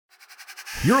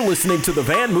You're listening to the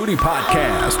Van Moody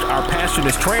Podcast. Our passion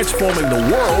is transforming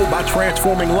the world by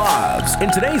transforming lives.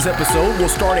 In today's episode, we'll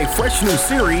start a fresh new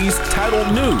series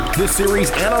titled New. This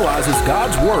series analyzes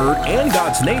God's Word and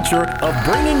God's nature of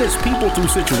bringing His people through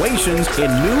situations in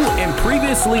new and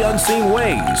previously unseen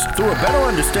ways. Through a better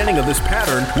understanding of this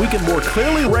pattern, we can more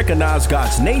clearly recognize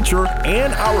God's nature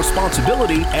and our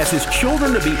responsibility as His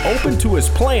children to be open to His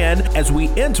plan as we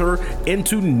enter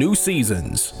into new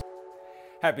seasons.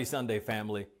 Happy Sunday,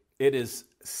 family. It is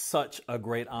such a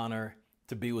great honor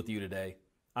to be with you today.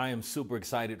 I am super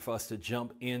excited for us to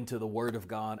jump into the Word of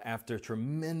God after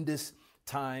tremendous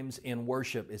times in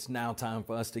worship. It's now time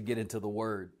for us to get into the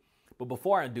Word. But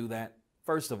before I do that,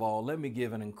 first of all, let me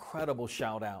give an incredible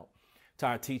shout out to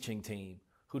our teaching team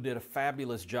who did a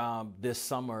fabulous job this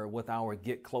summer with our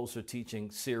Get Closer teaching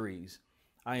series.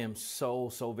 I am so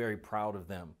very proud of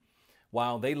them.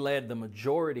 While they led the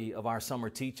majority of our summer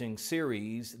teaching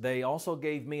series, they also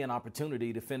gave me an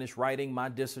opportunity to finish writing my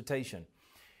dissertation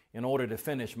in order to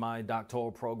finish my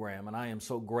doctoral program. And I am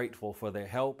so grateful for their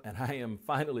help. And I am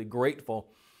finally grateful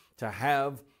to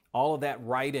have all of that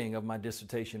writing of my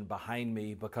dissertation behind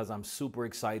me because I'm super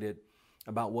excited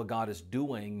about what God is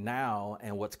doing now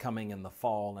and what's coming in the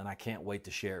fall. And I can't wait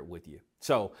to share it with you.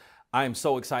 So I am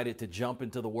so excited to jump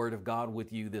into the Word of God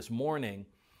with you this morning,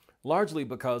 largely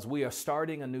because we are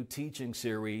starting a new teaching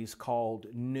series called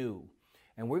New.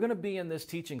 And we're going to be in this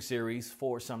teaching series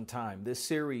for some time. This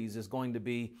series is going to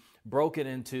be broken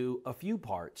into a few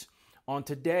parts. On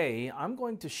today, I'm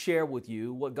going to share with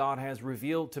you what God has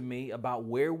revealed to me about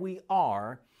where we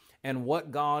are and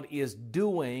what God is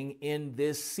doing in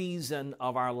this season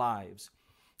of our lives.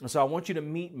 And so I want you to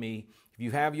meet me. If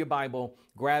you have your Bible,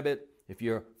 grab it. If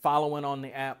you're following on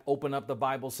the app, open up the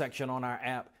Bible section on our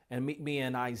app and meet me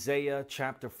in Isaiah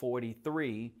chapter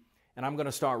 43, and I'm going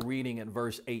to start reading at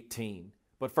verse 18.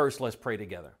 But first, let's pray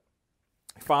together.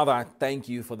 Father, I thank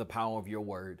you for the power of your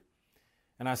word.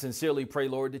 And I sincerely pray,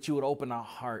 Lord, that you would open our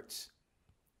hearts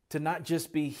to not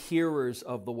just be hearers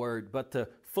of the word, but to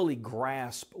fully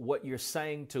grasp what you're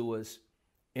saying to us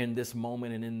in this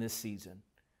moment and in this season.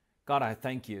 God, I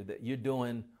thank you that you're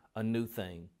doing a new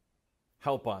thing.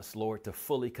 Help us, Lord, to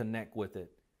fully connect with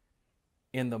it.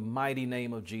 In the mighty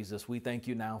name of Jesus, we thank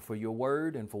you now for your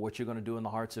word and for what you're going to do in the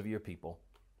hearts of your people.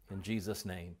 In Jesus'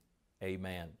 name,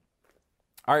 amen.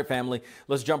 All right, family,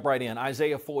 let's jump right in.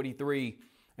 Isaiah 43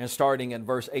 and starting at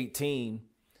verse 18,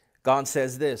 God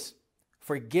says this,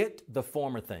 "Forget the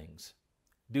former things.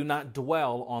 Do not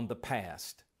dwell on the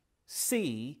past.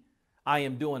 See, I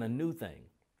am doing a new thing.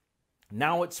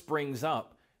 Now it springs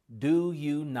up. Do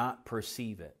you not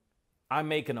perceive it? I'm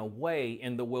making a way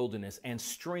in the wilderness and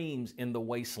streams in the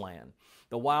wasteland.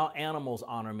 The wild animals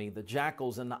honor me, the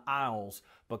jackals and the owls,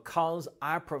 because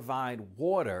I provide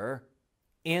water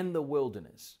in the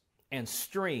wilderness and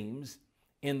streams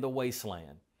in the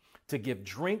wasteland to give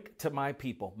drink to my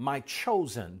people, my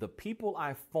chosen, the people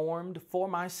I formed for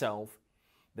myself,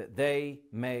 that they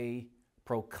may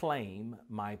proclaim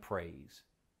my praise."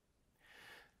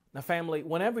 Now, family,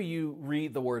 whenever you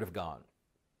read the Word of God,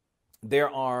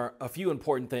 there are a few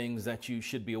important things that you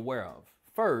should be aware of.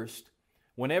 First,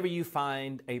 whenever you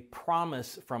find a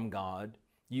promise from God,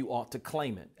 you ought to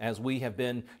claim it. As we have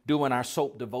been doing our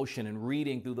SOAP devotion and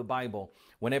reading through the Bible,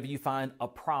 whenever you find a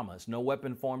promise, no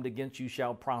weapon formed against you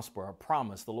shall prosper. A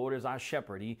promise. The Lord is our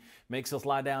shepherd. He makes us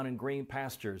lie down in green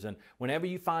pastures. And whenever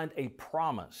you find a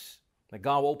promise that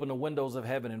God will open the windows of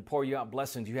heaven and pour you out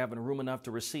blessings you haven't room enough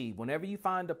to receive, whenever you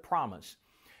find a promise,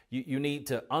 you need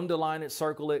to underline it,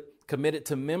 circle it, commit it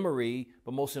to memory,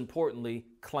 but most importantly,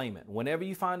 claim it. Whenever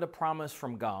you find a promise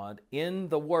from God in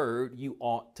the Word, you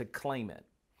ought to claim it.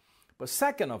 But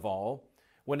second of all,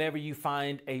 whenever you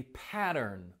find a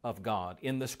pattern of God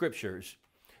in the Scriptures,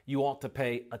 you ought to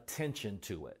pay attention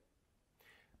to it.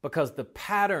 Because the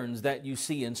patterns that you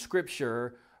see in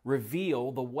Scripture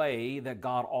reveal the way that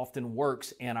God often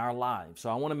works in our lives. So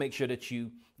I want to make sure that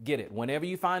you get it. Whenever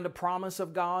you find a promise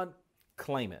of God,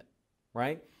 claim it,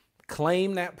 right?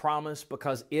 Claim that promise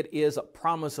because it is a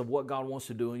promise of what God wants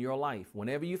to do in your life.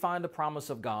 Whenever you find a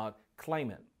promise of God, claim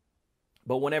it.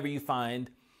 But whenever you find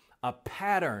a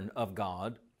pattern of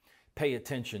God, pay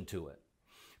attention to it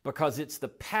because it's the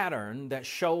pattern that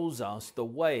shows us the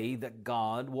way that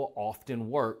God will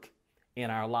often work in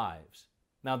our lives.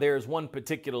 Now, there is one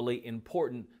particularly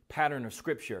important pattern of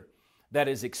Scripture that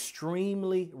is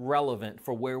extremely relevant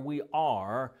for where we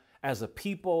are as a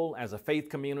people, as a faith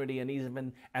community, and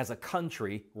even as a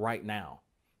country right now.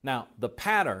 Now, the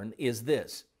pattern is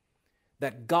this,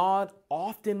 that God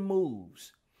often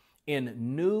moves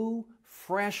in new,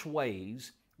 fresh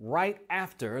ways right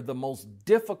after the most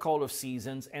difficult of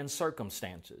seasons and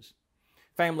circumstances.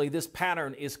 Family, this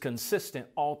pattern is consistent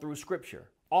all through Scripture.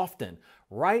 Often,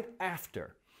 right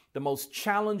after the most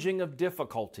challenging of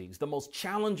difficulties, the most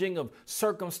challenging of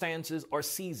circumstances or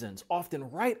seasons, often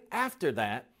right after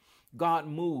that, God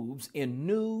moves in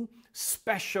new,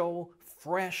 special,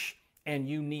 fresh, and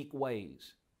unique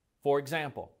ways. For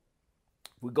example,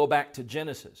 we go back to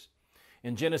Genesis.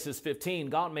 In Genesis 15,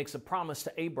 God makes a promise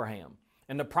to Abraham,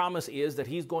 and the promise is that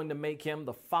he's going to make him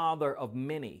the father of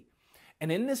many.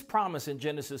 And in this promise in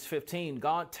Genesis 15,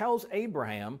 God tells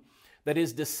Abraham that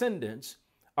his descendants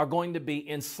are going to be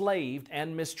enslaved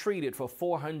and mistreated for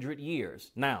 400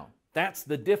 years. Now, that's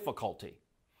the difficulty.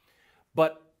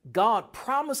 But God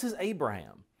promises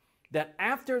Abraham that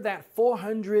after that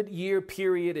 400-year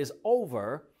period is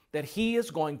over, that he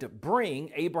is going to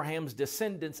bring Abraham's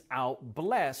descendants out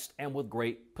blessed and with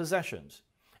great possessions.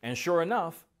 And sure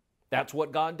enough, that's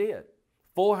what God did.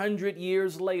 400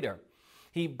 years later,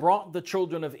 he brought the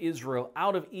children of Israel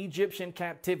out of Egyptian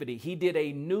captivity. He did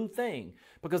a new thing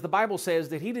because the Bible says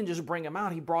that he didn't just bring them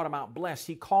out, he brought them out blessed.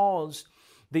 He caused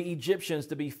the Egyptians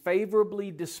to be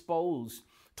favorably disposed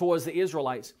towards the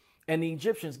Israelites, and the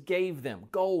Egyptians gave them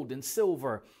gold and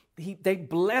silver. They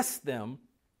blessed them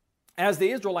as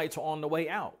the Israelites were on the way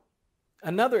out.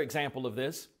 Another example of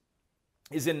this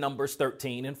is in Numbers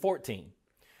 13 and 14.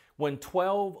 When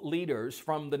 12 leaders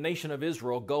from the nation of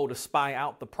Israel go to spy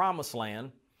out the promised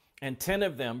land, and 10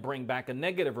 of them bring back a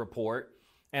negative report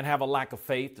and have a lack of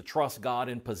faith to trust God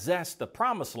and possess the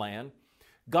promised land,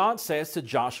 God says to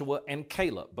Joshua and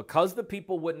Caleb, because the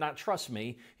people would not trust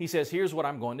me, he says, here's what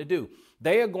I'm going to do.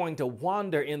 They are going to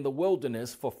wander in the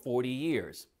wilderness for 40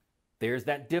 years. There's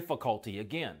that difficulty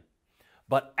again.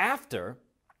 But after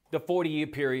the 40-year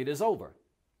period is over,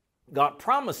 God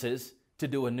promises to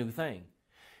do a new thing.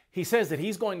 He says that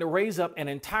he's going to raise up an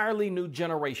entirely new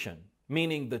generation,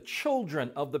 meaning the children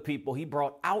of the people he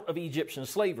brought out of Egyptian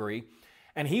slavery,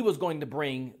 and he was going to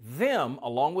bring them,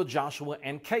 along with Joshua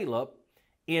and Caleb,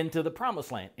 into the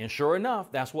promised land. And sure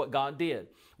enough, that's what God did.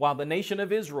 While the nation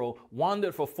of Israel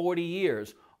wandered for 40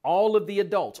 years, all of the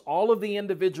adults, all of the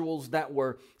individuals that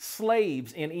were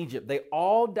slaves in Egypt, they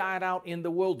all died out in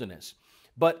the wilderness.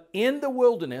 But in the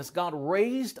wilderness, God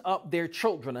raised up their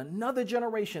children, another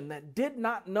generation that did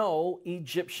not know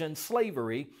Egyptian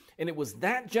slavery. And it was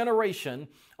that generation,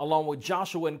 along with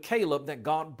Joshua and Caleb, that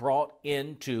God brought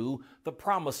into the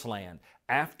promised land.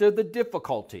 After the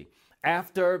difficulty,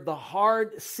 after the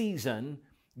hard season,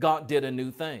 God did a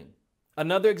new thing.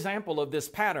 Another example of this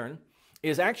pattern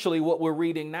is actually what we're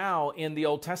reading now in the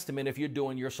Old Testament if you're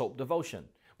doing your SOAP devotion.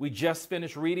 We just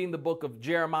finished reading the book of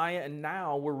Jeremiah, and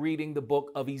now we're reading the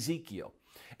book of Ezekiel.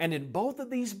 And in both of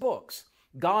these books,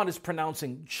 God is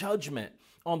pronouncing judgment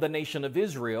on the nation of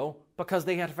Israel because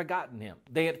they had forgotten him.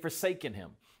 They had forsaken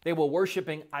him. They were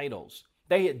worshiping idols.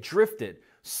 They had drifted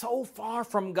so far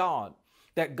from God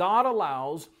that God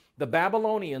allows the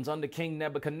Babylonians under King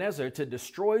Nebuchadnezzar to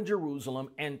destroy Jerusalem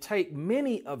and take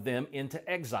many of them into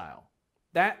exile.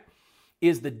 That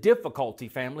is the difficulty,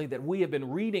 family, that we have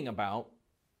been reading about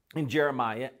in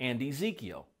Jeremiah and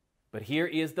Ezekiel. But here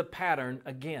is the pattern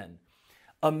again.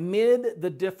 Amid the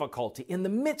difficulty, in the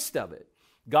midst of it,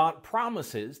 God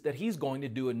promises that he's going to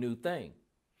do a new thing.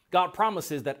 God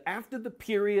promises that after the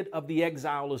period of the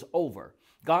exile is over,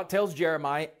 God tells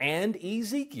Jeremiah and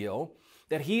Ezekiel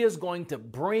that he is going to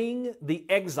bring the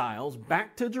exiles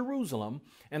back to Jerusalem,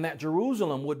 and that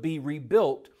Jerusalem would be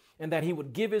rebuilt, and that he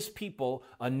would give his people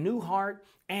a new heart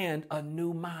and a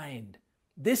new mind.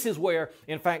 This is where,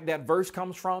 in fact, that verse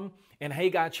comes from in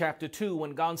Haggai chapter 2,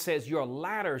 when God says, your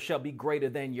latter shall be greater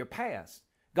than your past.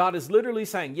 God is literally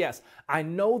saying, yes, I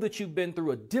know that you've been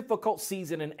through a difficult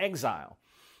season in exile,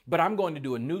 but I'm going to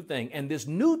do a new thing, and this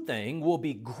new thing will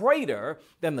be greater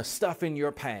than the stuff in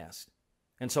your past.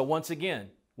 And so once again,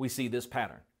 we see this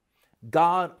pattern.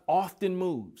 God often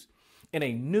moves in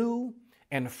a new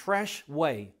and fresh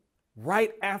way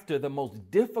right after the most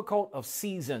difficult of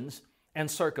seasons and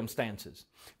circumstances.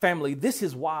 Family, this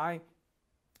is why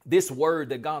this word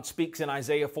that God speaks in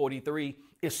Isaiah 43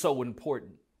 is so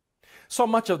important. So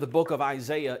much of the book of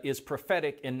Isaiah is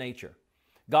prophetic in nature.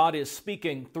 God is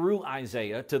speaking through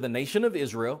Isaiah to the nation of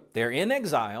Israel. They're in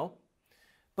exile,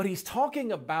 but he's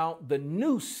talking about the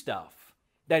new stuff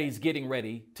that he's getting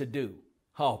ready to do.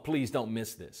 Oh, please don't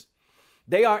miss this.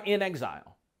 They are in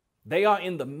exile. They are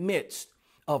in the midst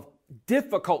of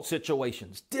difficult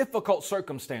situations, difficult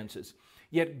circumstances.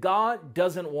 Yet God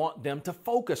doesn't want them to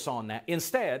focus on that.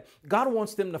 Instead, God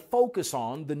wants them to focus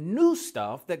on the new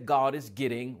stuff that God is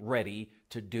getting ready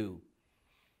to do.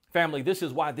 Family, this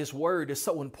is why this word is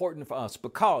so important for us,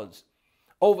 because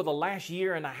over the last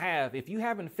year and a half, if you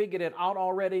haven't figured it out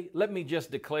already, let me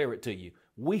just declare it to you.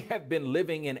 We have been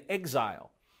living in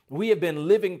exile. We have been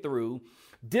living through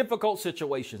difficult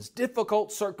situations,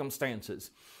 difficult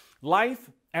circumstances. Life,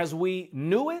 as we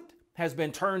knew it, has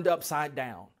been turned upside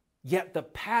down. Yet the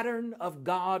pattern of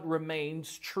God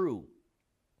remains true.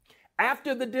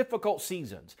 After the difficult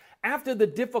seasons, after the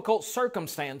difficult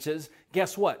circumstances,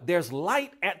 guess what? There's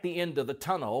light at the end of the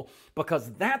tunnel,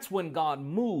 because that's when God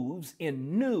moves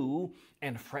in new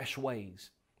and fresh ways.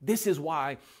 This is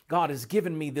why God has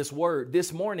given me this word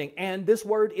this morning, and this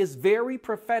word is very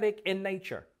prophetic in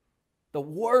nature. The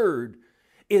word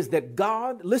is that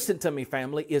God, listen to me,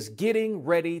 family, is getting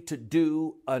ready to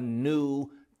do a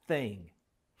new thing.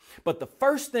 But the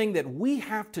first thing that we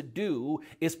have to do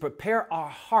is prepare our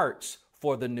hearts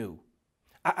for the new.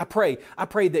 I pray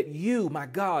that you, my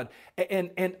God,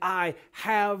 and I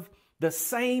have the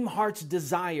same heart's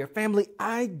desire. Family,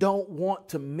 I don't want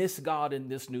to miss God in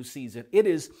this new season. It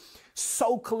is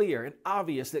so clear and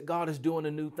obvious that God is doing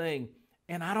a new thing,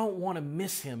 and I don't want to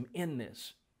miss him in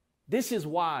this. This is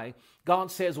why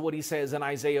God says what he says in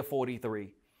Isaiah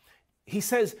 43. He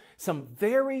says some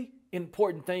very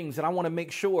important things that I want to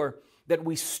make sure that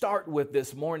we start with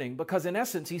this morning, because in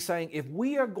essence, he's saying if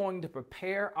we are going to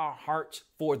prepare our hearts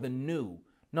for the new,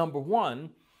 number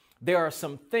one, there are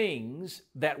some things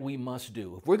that we must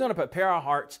do. If we're going to prepare our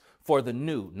hearts for the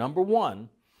new, number one,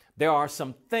 there are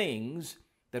some things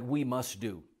that we must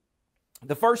do.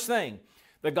 The first thing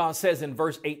that God says in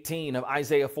verse 18 of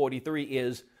Isaiah 43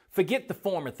 is, forget the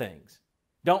former things.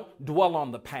 Don't dwell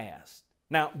on the past.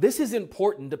 Now, this is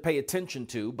important to pay attention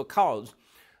to, because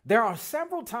there are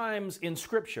several times in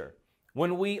Scripture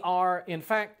when we are, in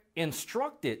fact,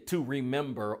 instructed to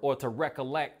remember or to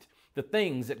recollect the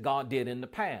things that God did in the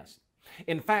past.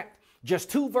 In fact,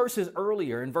 just 2 verses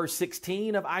earlier, in verse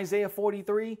 16 of Isaiah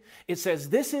 43, it says,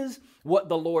 this is what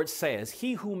the Lord says,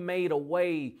 he who made a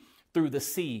way through the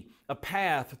sea, a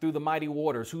path through the mighty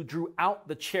waters, who drew out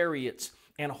the chariots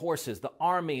and horses, the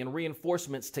army and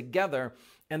reinforcements together,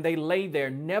 and they lay there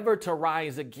never to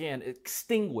rise again,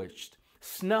 extinguished,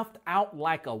 snuffed out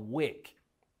like a wick.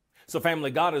 So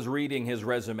family, God is reading his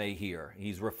resume here.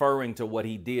 He's referring to what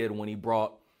he did when he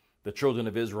brought the children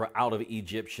of Israel out of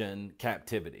Egyptian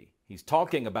captivity. He's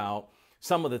talking about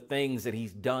some of the things that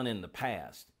he's done in the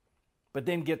past. But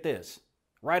then get this,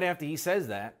 right after he says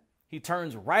that, he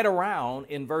turns right around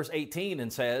in verse 18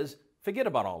 and says, forget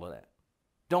about all of that.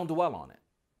 Don't dwell on it.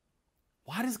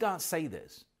 Why does God say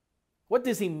this? What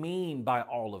does he mean by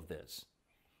all of this?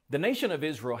 The nation of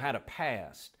Israel had a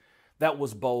past that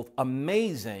was both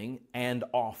amazing and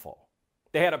awful.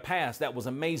 They had a past that was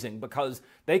amazing because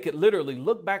they could literally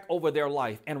look back over their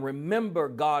life and remember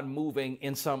God moving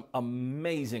in some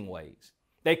amazing ways.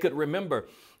 They could remember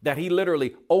that he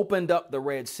literally opened up the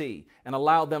Red Sea and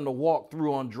allowed them to walk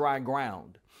through on dry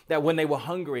ground. That when they were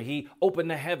hungry, he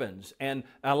opened the heavens and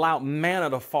allowed manna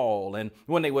to fall. And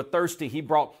when they were thirsty, he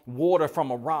brought water from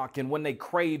a rock. And when they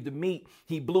craved meat,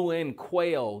 he blew in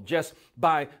quail just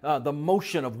by the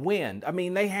motion of wind. I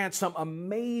mean, they had some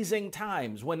amazing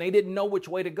times when they didn't know which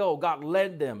way to go. God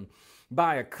led them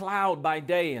by a cloud by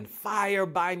day and fire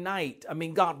by night. I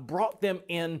mean, God brought them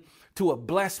in to a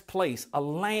blessed place, a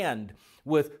land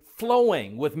with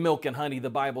flowing with milk and honey, the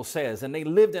Bible says. And they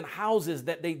lived in houses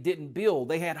that they didn't build.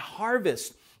 They had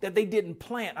harvests that they didn't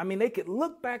plant. I mean, they could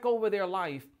look back over their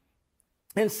life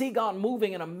and see God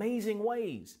moving in amazing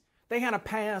ways. They had a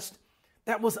past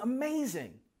that was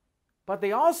amazing, but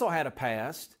they also had a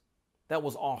past that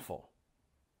was awful,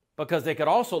 because they could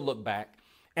also look back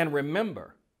and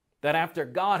remember that after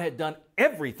God had done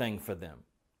everything for them,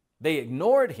 they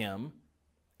ignored him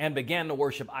and began to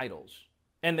worship idols.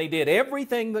 And they did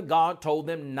everything that God told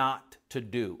them not to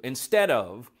do. Instead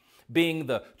of being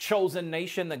the chosen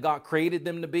nation that God created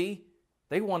them to be,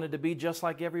 they wanted to be just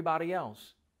like everybody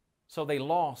else. So they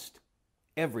lost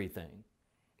everything.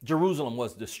 Jerusalem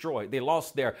was destroyed. They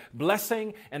lost their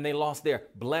blessing and they lost their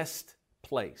blessed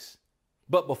place.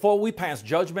 But before we pass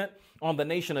judgment on the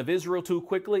nation of Israel too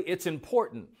quickly, it's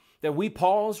important that we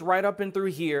pause right up and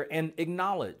through here and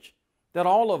acknowledge that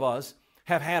all of us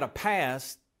have had a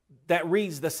past that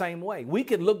reads the same way. We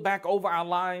could look back over our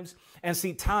lives and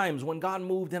see times when God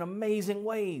moved in amazing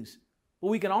ways. But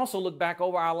we can also look back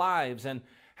over our lives and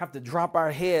have to drop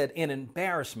our head in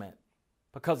embarrassment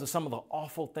because of some of the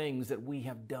awful things that we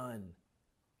have done.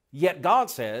 Yet God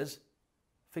says,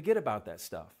 forget about that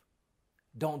stuff.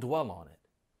 Don't dwell on it.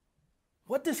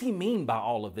 What does he mean by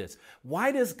all of this?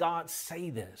 Why does God say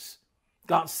this?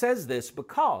 God says this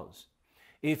because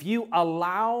if you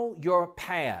allow your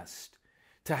past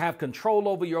to have control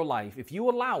over your life, if you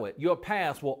allow it, your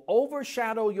past will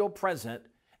overshadow your present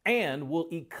and will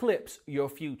eclipse your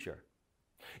future.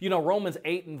 You know, Romans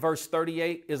 8 and verse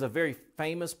 38 is a very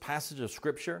famous passage of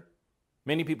scripture.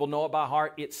 Many people know it by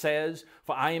heart. It says,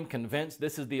 "For I am convinced,"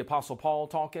 this is the Apostle Paul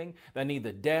talking, "that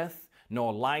neither death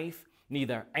nor life,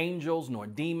 neither angels nor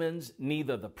demons,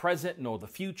 neither the present nor the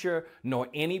future, nor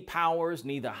any powers,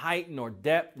 neither height nor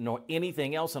depth, nor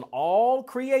anything else in all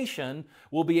creation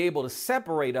will be able to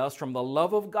separate us from the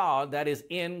love of God that is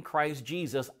in Christ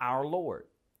Jesus our Lord."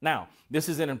 Now, this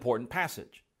is an important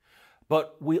passage,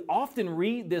 but we often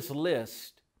read this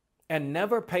list and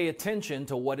never pay attention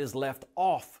to what is left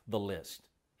off the list.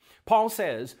 Paul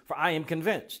says, "For I am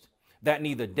convinced that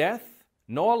neither death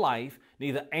nor life,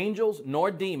 neither angels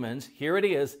nor demons," here it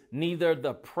is, "neither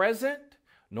the present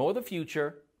nor the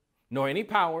future, nor any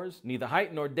powers, neither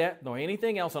height nor depth, nor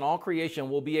anything else in all creation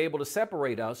will be able to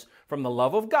separate us from the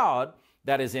love of God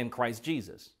that is in Christ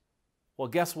Jesus." Well,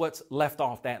 guess what's left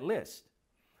off that list?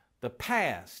 The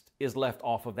past is left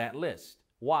off of that list.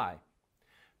 Why?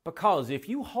 Because if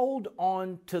you hold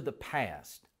on to the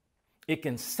past, it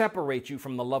can separate you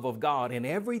from the love of God and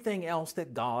everything else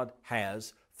that God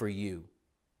has for you.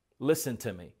 Listen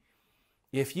to me.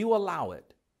 If you allow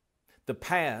it, the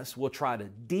past will try to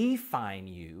define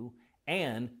you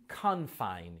and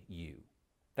confine you.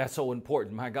 That's so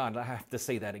important. My God, I have to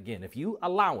say that again. If you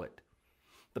allow it,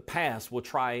 the past will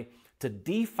try to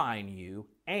define you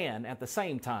and at the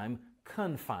same time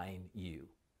confine you.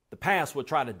 The past will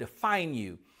try to define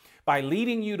you by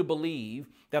leading you to believe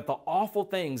that the awful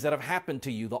things that have happened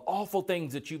to you, the awful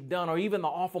things that you've done, or even the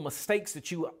awful mistakes that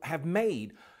you have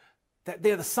made, that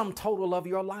they're the sum total of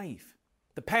your life.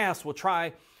 The past will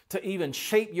try to even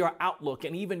shape your outlook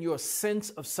and even your sense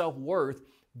of self-worth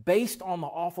based on the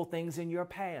awful things in your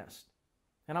past.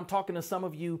 And I'm talking to some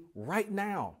of you right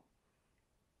now.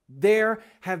 There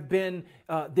have been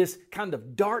this kind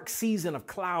of dark season of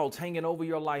clouds hanging over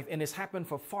your life, and it's happened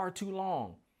for far too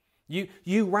long.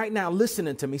 You right now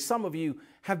listening to me, some of you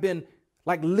have been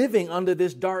like living under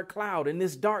this dark cloud, and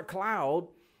this dark cloud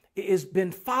has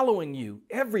been following you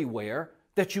everywhere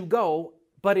that you go,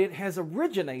 but it has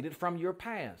originated from your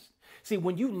past. See,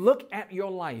 when you look at your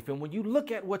life and when you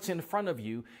look at what's in front of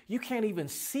you, you can't even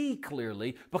see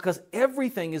clearly because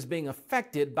everything is being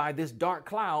affected by this dark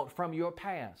cloud from your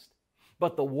past.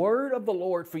 But the word of the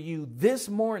Lord for you this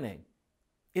morning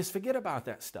is forget about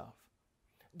that stuff.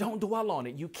 Don't dwell on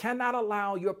it. You cannot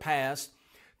allow your past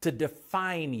to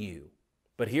define you.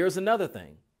 But here's another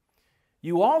thing.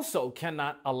 You also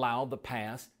cannot allow the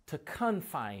past to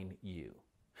confine you.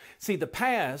 See, the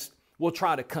past will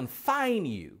try to confine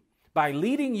you by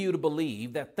leading you to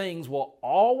believe that things will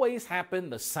always happen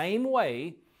the same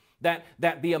way, that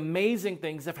the amazing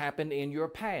things have happened in your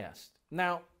past.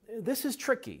 Now, this is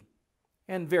tricky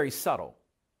and very subtle.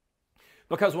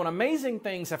 Because when amazing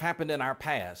things have happened in our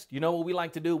past, you know what we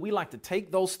like to do? We like to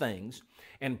take those things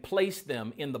and place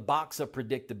them in the box of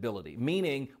predictability,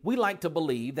 meaning we like to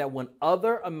believe that when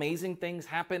other amazing things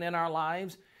happen in our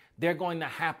lives, they're going to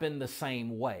happen the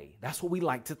same way. That's what we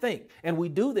like to think. And we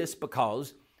do this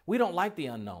because we don't like the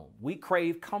unknown. We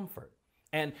crave comfort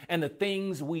and the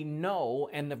things we know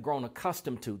and have grown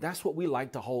accustomed to. That's what we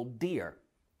like to hold dear.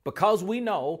 Because we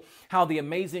know how the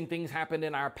amazing things happened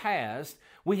in our past,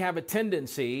 we have a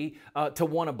tendency to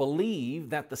want to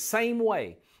believe that the same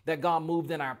way that God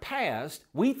moved in our past,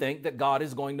 we think that God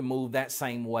is going to move that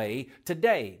same way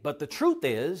today. But the truth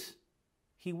is,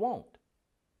 He won't.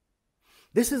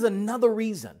 This is another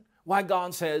reason why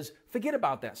God says, forget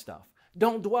about that stuff.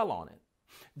 Don't dwell on it.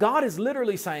 God is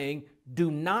literally saying, do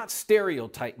not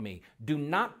stereotype me. Do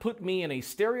not put me in a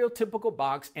stereotypical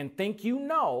box and think you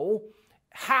know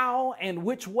how and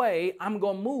which way I'm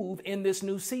going to move in this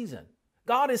new season.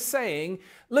 God is saying,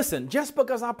 listen, just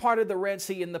because I parted the Red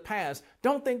Sea in the past,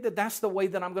 don't think that that's the way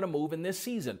that I'm going to move in this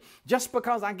season. Just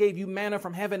because I gave you manna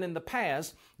from heaven in the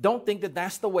past, don't think that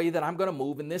that's the way that I'm going to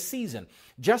move in this season.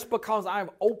 Just because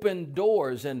I've opened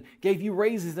doors and gave you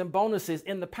raises and bonuses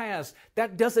in the past,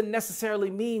 that doesn't necessarily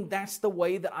mean that's the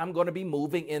way that I'm going to be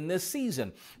moving in this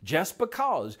season. Just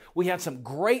because we had some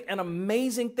great and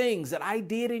amazing things that I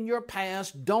did in your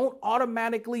past, don't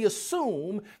automatically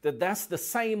assume that that's the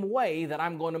same way that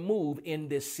I'm going to move in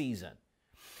this season.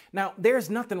 Now, there's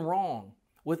nothing wrong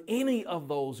with any of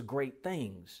those great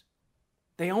things.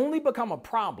 They only become a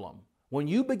problem when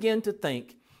you begin to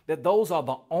think that those are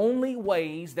the only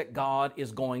ways that God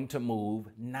is going to move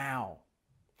now.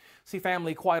 See,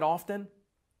 family, quite often,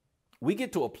 we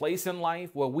get to a place in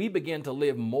life where we begin to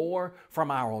live more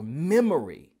from our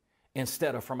memory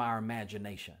instead of from our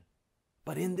imagination.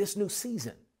 But in this new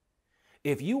season,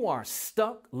 If you are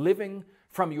stuck living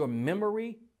from your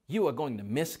memory, you are going to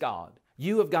miss God.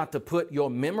 You have got to put your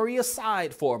memory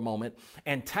aside for a moment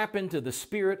and tap into the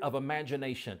spirit of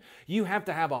imagination. You have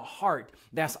to have a heart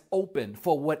that's open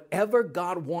for whatever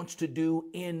God wants to do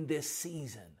in this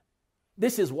season.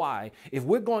 This is why, if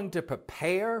we're going to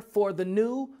prepare for the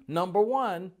new, number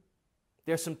one,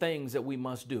 there's some things that we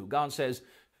must do. God says,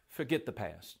 forget the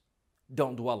past.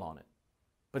 Don't dwell on it.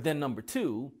 But then number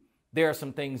two, there are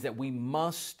some things that we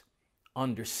must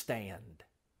understand.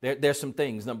 There's some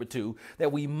things, number two,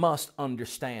 that we must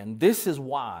understand. This is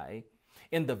why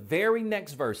in the very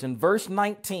next verse, in verse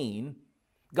 19,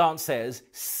 God says,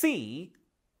 see,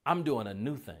 I'm doing a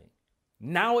new thing.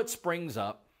 Now it springs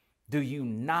up. Do you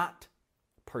not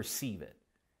perceive it?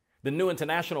 The New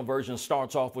International Version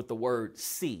starts off with the word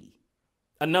see.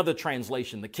 Another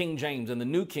translation, the King James and the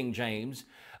New King James,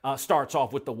 starts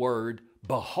off with the word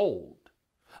behold.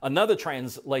 Another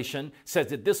translation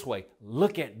says it this way,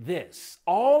 look at this.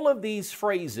 All of these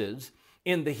phrases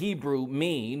in the Hebrew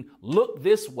mean look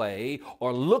this way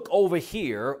or look over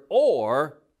here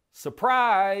or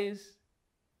surprise.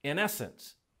 In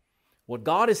essence, what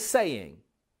God is saying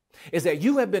is that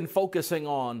you have been focusing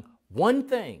on one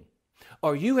thing,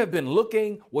 or you have been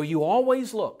looking where you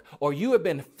always look, or you have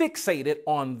been fixated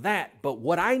on that. But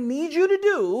what I need you to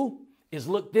do is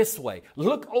look this way,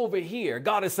 look over here.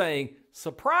 God is saying,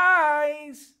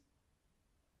 surprise.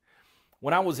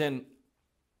 When I was in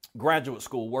graduate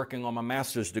school working on my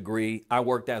master's degree, I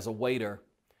worked as a waiter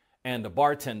and a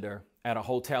bartender at a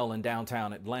hotel in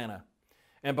downtown Atlanta.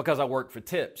 And because I worked for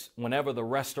tips, whenever the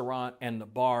restaurant and the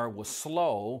bar was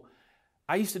slow,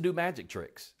 I used to do magic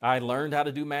tricks. I learned how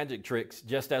to do magic tricks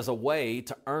just as a way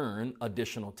to earn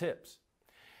additional tips.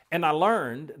 And I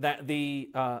learned that the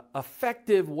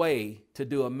effective way to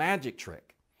do a magic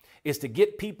trick is to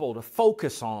get people to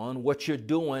focus on what you're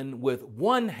doing with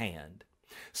one hand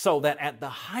so that at the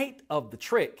height of the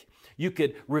trick, you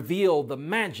could reveal the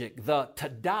magic, the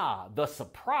ta-da, the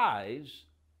surprise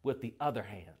with the other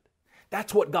hand.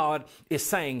 That's what God is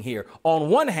saying here. On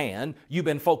one hand, you've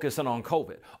been focusing on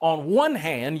COVID. On one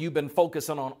hand, you've been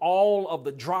focusing on all of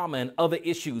the drama and other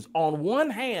issues. On one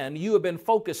hand, you have been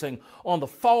focusing on the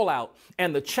fallout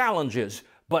and the challenges.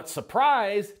 But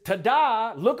surprise,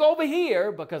 ta-da, look over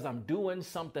here because I'm doing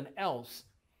something else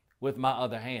with my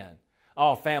other hand.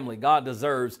 Oh, family, God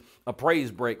deserves a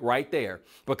praise break right there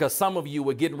because some of you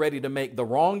were getting ready to make the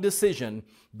wrong decision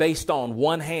based on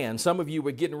one hand. Some of you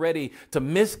were getting ready to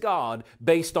miss God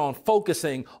based on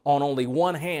focusing on only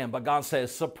one hand. But God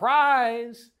says,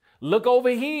 surprise, look over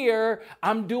here.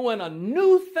 I'm doing a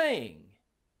new thing,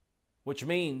 which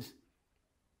means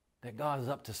that God is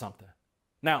up to something.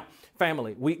 Now,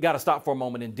 family, we got to stop for a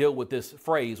moment and deal with this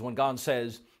phrase when God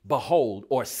says, behold,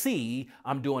 or see,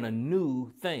 I'm doing a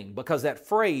new thing. Because that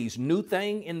phrase, new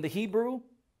thing in the Hebrew,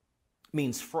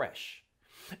 means fresh.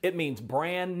 It means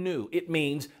brand new. It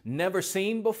means never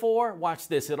seen before. Watch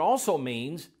this. It also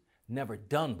means never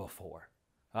done before.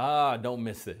 Don't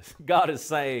miss this. God is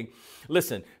saying,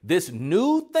 listen, this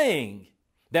new thing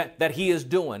that He is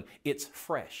doing, it's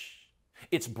fresh.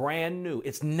 It's brand new.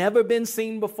 It's never been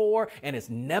seen before, and it's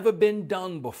never been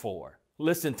done before.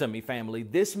 Listen to me, family.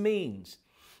 This means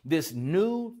this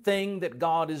new thing that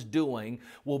God is doing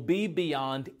will be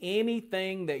beyond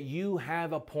anything that you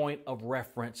have a point of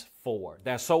reference for.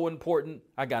 That's so important.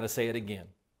 I got to say it again.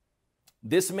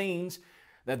 This means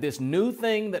that this new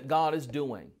thing that God is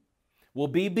doing will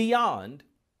be beyond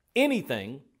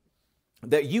anything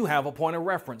that you have a point of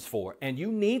reference for. And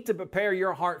you need to prepare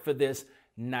your heart for this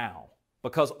now.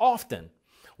 Because often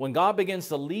when God begins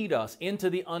to lead us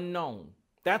into the unknown,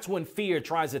 that's when fear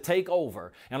tries to take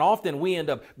over. And often we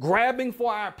end up grabbing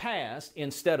for our past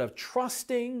instead of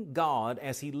trusting God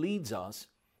as He leads us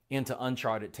into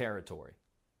uncharted territory.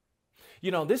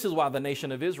 You know, this is why the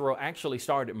nation of Israel actually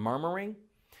started murmuring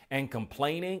and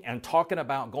complaining and talking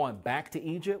about going back to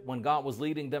Egypt when God was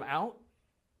leading them out,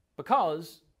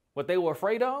 because what they were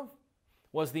afraid of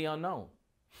was the unknown.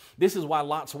 This is why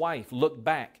Lot's wife looked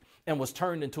back and was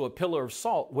turned into a pillar of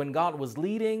salt when God was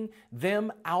leading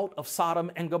them out of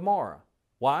Sodom and Gomorrah.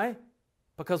 Why?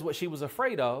 Because what she was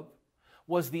afraid of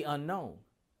was the unknown.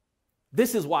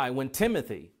 This is why when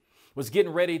Timothy was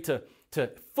getting ready to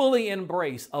fully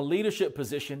embrace a leadership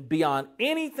position beyond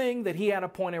anything that he had a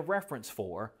point of reference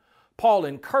for, Paul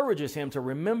encourages him to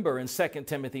remember in 2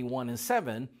 Timothy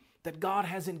 1:7 that God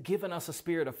hasn't given us a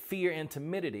spirit of fear and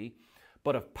timidity,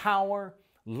 but of power,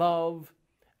 love,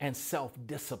 and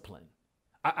self-discipline.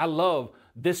 I love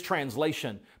this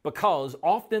translation because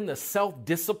often the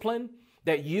self-discipline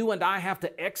that you and I have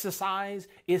to exercise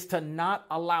is to not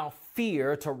allow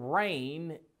fear to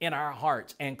reign in our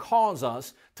hearts and cause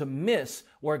us to miss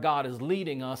where God is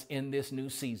leading us in this new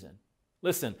season.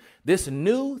 Listen, this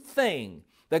new thing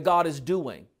that God is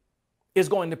doing is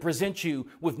going to present you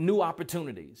with new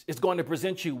opportunities. It's going to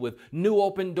present you with new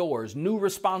open doors, new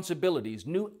responsibilities,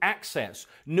 new access,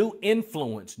 new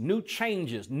influence, new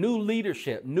changes, new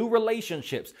leadership, new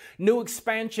relationships, new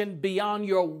expansion beyond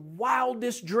your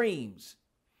wildest dreams.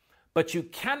 But you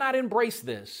cannot embrace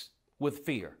this with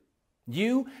fear.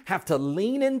 You have to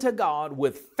lean into God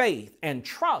with faith and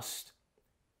trust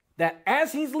that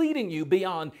as He's leading you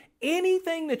beyond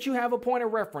anything that you have a point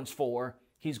of reference for,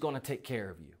 He's going to take care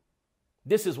of you.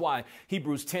 This is why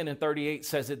Hebrews 10:38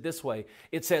 says it this way.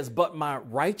 It says, "But my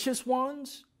righteous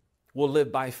ones will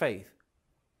live by faith.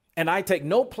 And I take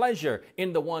no pleasure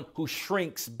in the one who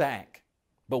shrinks back.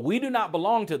 But we do not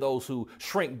belong to those who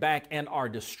shrink back and are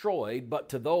destroyed, but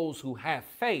to those who have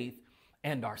faith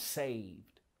and are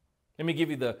saved." Let me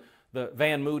give you the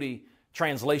Van Moody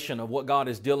translation of what God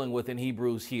is dealing with in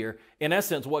Hebrews here. In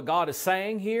essence, what God is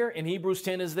saying here in Hebrews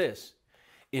 10 is this.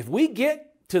 If we get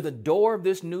to the door of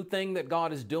this new thing that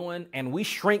God is doing and we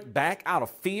shrink back out of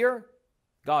fear,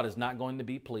 God is not going to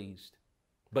be pleased.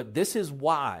 But this is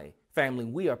why, family,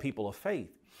 we are people of faith.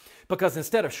 Because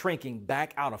instead of shrinking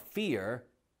back out of fear,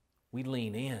 we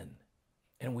lean in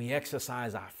and we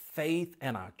exercise our faith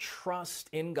and our trust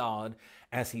in God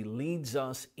as He leads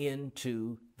us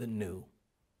into the new.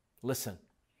 Listen,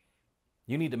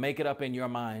 you need to make it up in your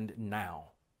mind now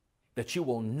that you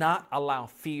will not allow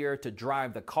fear to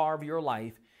drive the car of your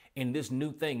life in this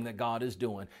new thing that God is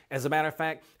doing. As a matter of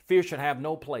fact, fear should have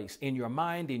no place in your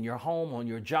mind, in your home, on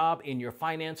your job, in your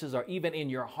finances, or even in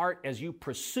your heart as you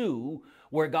pursue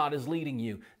where God is leading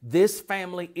you. This,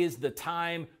 family, is the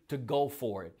time to go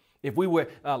for it. If we were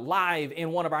live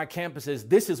in one of our campuses,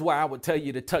 this is where I would tell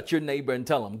you to touch your neighbor and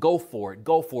tell them, go for it,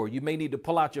 go for it. You may need to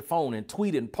pull out your phone and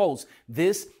tweet and post.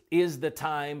 This is the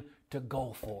time to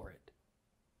go for it.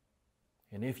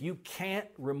 And if you can't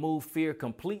remove fear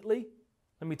completely,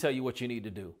 let me tell you what you need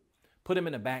to do. Put him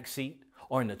in the back seat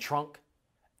or in the trunk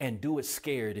and do it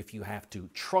scared if you have to.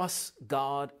 Trust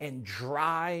God and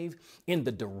drive in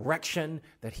the direction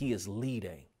that He is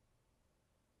leading.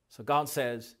 So God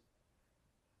says,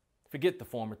 forget the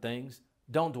former things.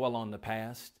 Don't dwell on the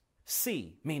past.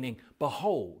 See, meaning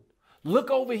behold, look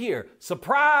over here.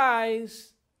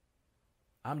 Surprise!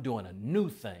 I'm doing a new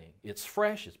thing. It's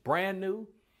fresh. It's brand new.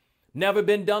 Never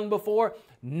been done before.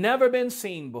 Never been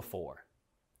seen before.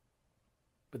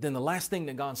 But then the last thing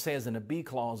that God says in the B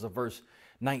clause of verse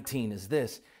 19 is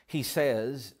this. He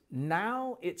says,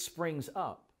 now it springs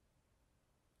up.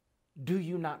 Do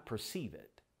you not perceive it?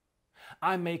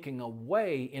 I'm making a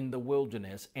way in the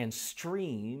wilderness and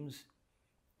streams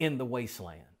in the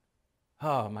wasteland.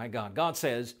 Oh my God. God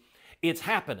says it's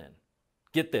happening.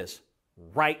 Get this,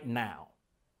 right now.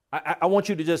 I want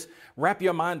you to just wrap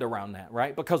your mind around that,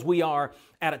 right? Because we are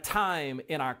at a time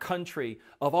in our country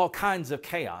of all kinds of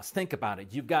chaos. Think about it.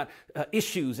 You've got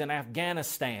issues in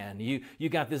Afghanistan. You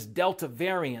got this Delta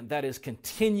variant that is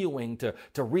continuing to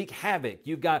wreak havoc.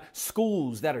 You've got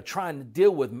schools that are trying to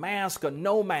deal with mask or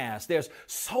no mask. There's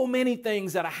so many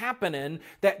things that are happening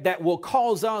that will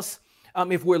cause us,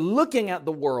 if we're looking at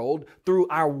the world through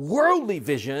our worldly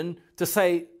vision, to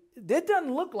say, it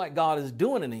doesn't look like God is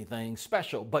doing anything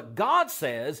special, but God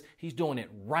says He's doing it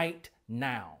right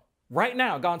now. Right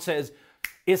now, God says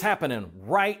it's happening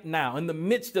right now. In the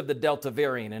midst of the Delta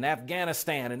variant and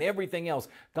Afghanistan and everything else,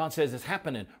 God says it's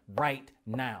happening right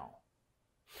now.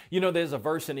 You know, there's a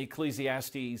verse in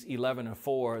Ecclesiastes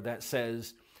 11:4 that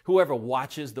says, whoever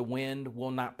watches the wind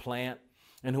will not plant,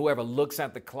 and whoever looks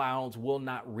at the clouds will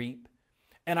not reap.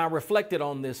 And I reflected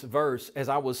on this verse as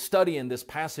I was studying this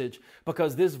passage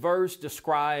because this verse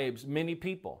describes many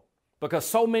people. Because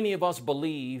so many of us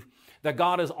believe that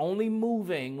God is only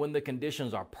moving when the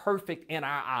conditions are perfect in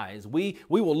our eyes. We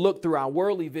will look through our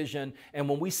worldly vision, and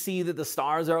when we see that the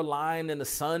stars are aligned and the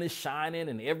sun is shining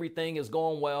and everything is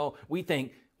going well, we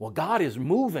think, well, God is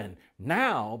moving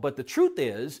now. But the truth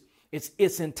is,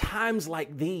 it's in times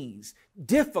like these,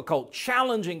 difficult,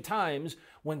 challenging times,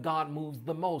 when God moves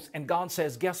the most. And God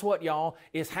says, guess what, y'all?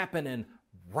 It's happening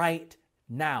right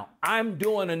now. I'm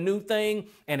doing a new thing,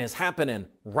 and it's happening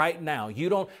right now. You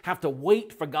don't have to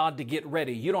wait for God to get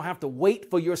ready. You don't have to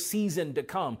wait for your season to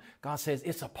come. God says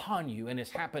it's upon you, and it's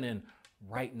happening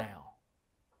right now.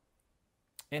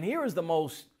 And here is the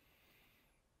most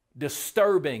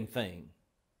disturbing thing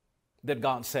that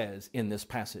God says in this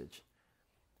passage.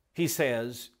 He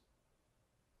says,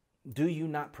 do you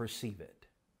not perceive it?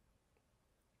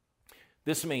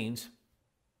 This means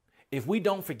if we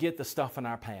don't forget the stuff in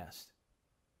our past,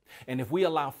 and if we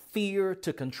allow fear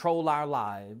to control our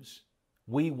lives,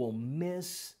 we will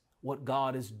miss what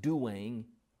God is doing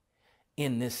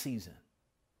in this season.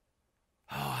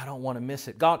 Oh, I don't want to miss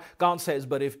it. God says,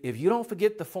 but if you don't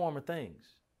forget the former things,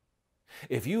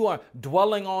 if you are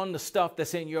dwelling on the stuff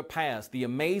that's in your past, the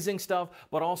amazing stuff,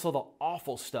 but also the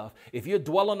awful stuff, if you're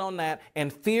dwelling on that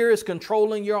and fear is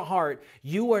controlling your heart,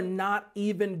 you are not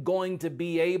even going to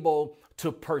be able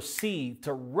to perceive,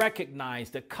 to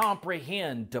recognize, to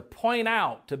comprehend, to point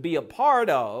out, to be a part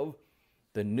of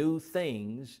the new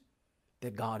things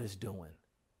that God is doing.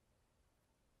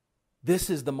 This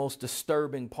is the most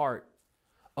disturbing part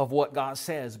of what God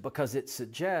says, because it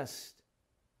suggests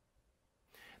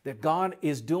that God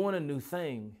is doing a new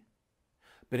thing,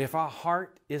 but if our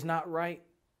heart is not right,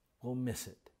 we'll miss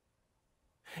it.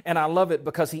 And I love it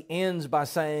because he ends by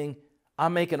saying,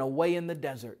 I'm making a way in the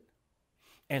desert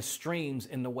and streams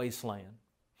in the wasteland.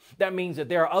 That means that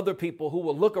there are other people who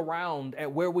will look around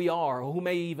at where we are, or who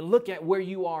may even look at where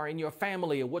you are in your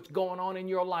family or what's going on in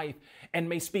your life, and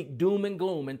may speak doom and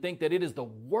gloom and think that it is the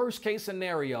worst case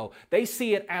scenario. They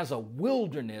see it as a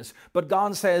wilderness, but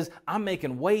God says, I'm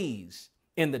making ways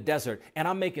in the desert, and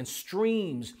I'm making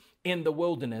streams in the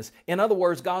wilderness. In other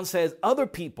words, God says other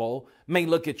people may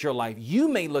look at your life. You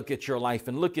may look at your life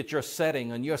and look at your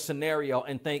setting and your scenario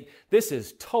and think, this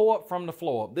is toe up from the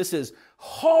floor. This is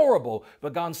horrible.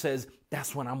 But God says,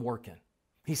 that's when I'm working.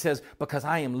 He says, because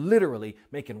I am literally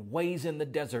making ways in the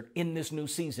desert in this new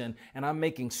season, and I'm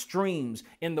making streams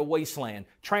in the wasteland.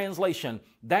 Translation,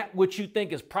 that which you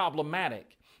think is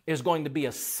problematic is going to be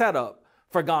a setup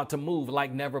for God to move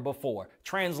like never before.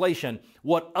 Translation,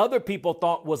 what other people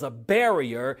thought was a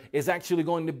barrier is actually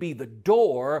going to be the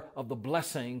door of the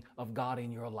blessing of God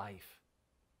in your life.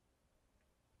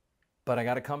 But I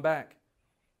got to come back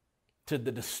to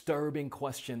the disturbing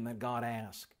question that God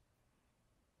asked.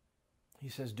 He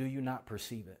says, do you not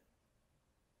perceive it?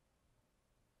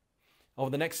 Over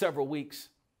the next several weeks,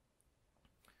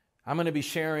 I'm going to be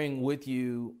sharing with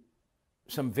you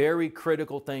some very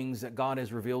critical things that God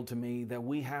has revealed to me that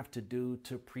we have to do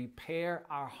to prepare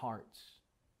our hearts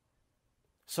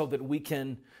so that we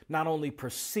can not only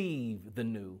perceive the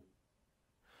new,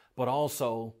 but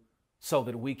also so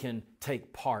that we can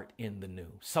take part in the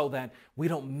new, so that we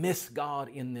don't miss God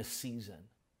in this season.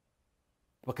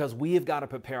 Because we have got to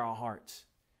prepare our hearts.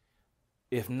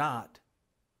 If not,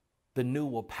 the new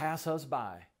will pass us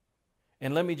by.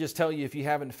 And let me just tell you, if you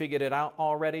haven't figured it out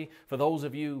already, for those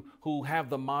of you who have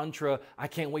the mantra, I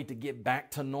can't wait to get back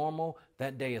to normal,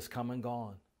 that day is come and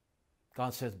gone.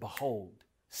 God says, behold,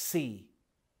 see,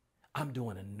 I'm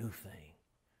doing a new thing.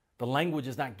 The language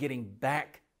is not getting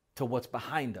back to what's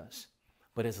behind us,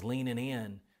 but it's leaning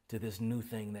in to this new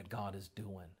thing that God is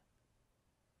doing.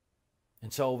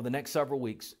 And so over the next several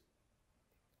weeks,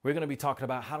 we're going to be talking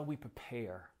about how do we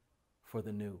prepare for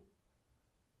the new.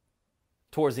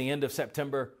 Towards the end of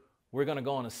September, we're going to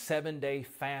go on a 7-day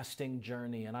fasting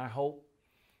journey, and I hope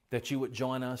that you would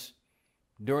join us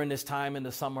during this time in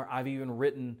the summer. I've even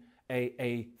written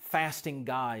a fasting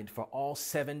guide for all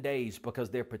 7 days because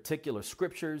there are particular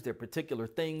scriptures, there are particular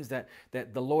things that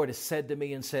the Lord has said to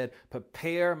me and said,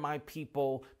 prepare my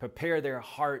people, prepare their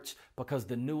hearts because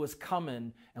the new is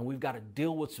coming and we've got to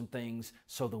deal with some things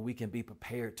so that we can be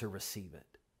prepared to receive it.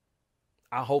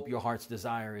 I hope your heart's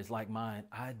desire is like mine.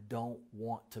 I don't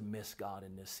want to miss God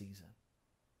in this season.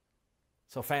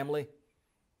 So family,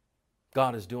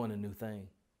 God is doing a new thing.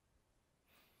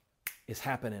 It's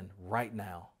happening right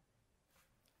now.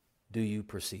 Do you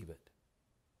perceive it?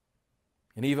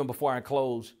 And even before I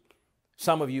close,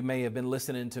 some of you may have been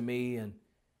listening to me and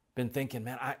been thinking,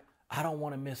 man, I don't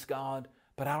want to miss God,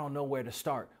 but I don't know where to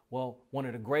start. Well, one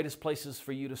of the greatest places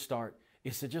for you to start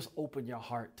is to just open your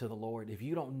heart to the Lord. If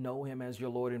you don't know him as your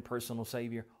Lord and personal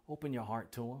Savior, open your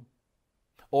heart to him.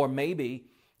 Or maybe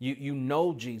you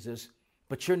know Jesus,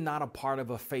 but you're not a part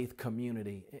of a faith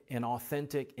community, an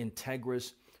authentic,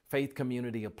 integrous faith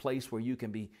community, a place where you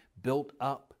can be built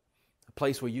up, a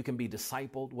place where you can be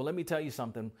discipled. Well, let me tell you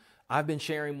something. I've been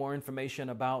sharing more information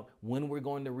about when we're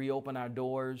going to reopen our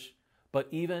doors. But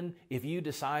even if you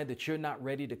decide that you're not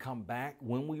ready to come back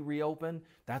when we reopen,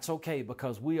 that's okay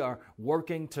because we are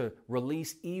working to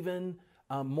release even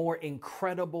more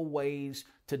incredible ways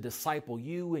to disciple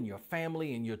you and your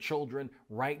family and your children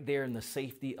right there in the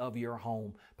safety of your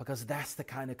home because that's the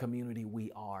kind of community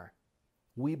we are.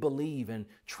 We believe in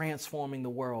transforming the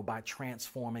world by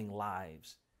transforming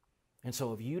lives. And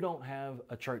so if you don't have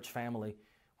a church family,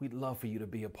 we'd love for you to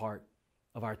be a part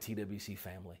of our TWC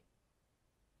family.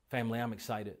 Family, I'm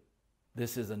excited.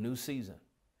 This is a new season,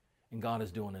 and God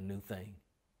is doing a new thing.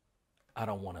 I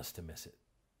don't want us to miss it.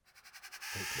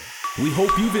 Take care. We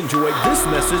hope you've enjoyed this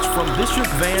message from Bishop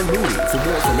Van Moody. For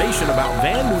more information about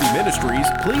Van Moody Ministries,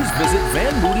 please visit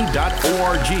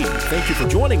vanmoody.org. Thank you for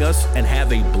joining us and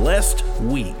have a blessed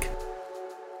week.